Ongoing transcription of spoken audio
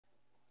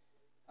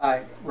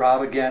Hi,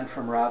 Rob again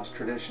from Rob's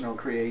Traditional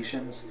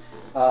Creations.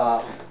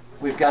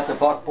 We've got the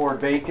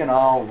buckboard bacon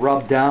all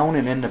rubbed down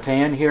and in the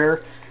pan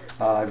here.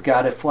 I've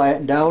got it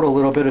flattened out, a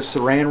little bit of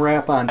saran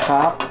wrap on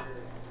top,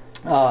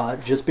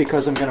 just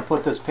because I'm going to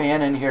put this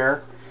pan in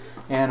here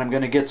and I'm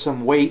going to get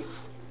some weight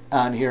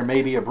on here,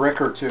 maybe a brick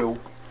or two,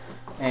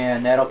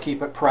 and that'll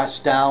keep it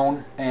pressed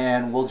down,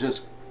 and we'll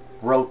just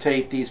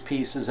rotate these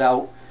pieces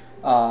out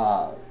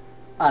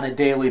on a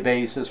daily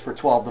basis for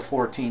 12 to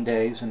 14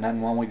 days, and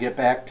then when we get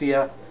back to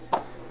you,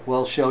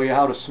 we'll show you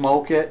how to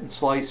smoke it and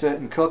slice it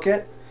and cook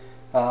it.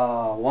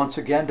 Once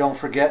again, don't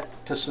forget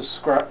to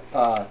subscribe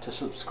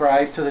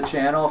to the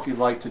channel if you'd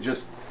like to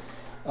just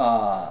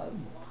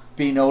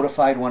be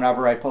notified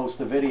whenever I post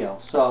a video.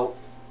 So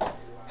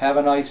have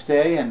a nice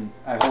day, and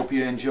I hope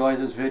you enjoy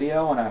this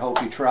video, and I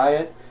hope you try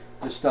it.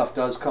 This stuff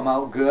does come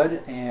out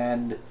good,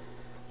 and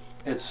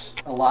it's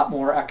a lot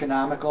more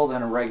economical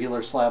than a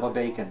regular slab of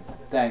bacon.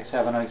 Thanks.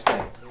 Have a nice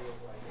day.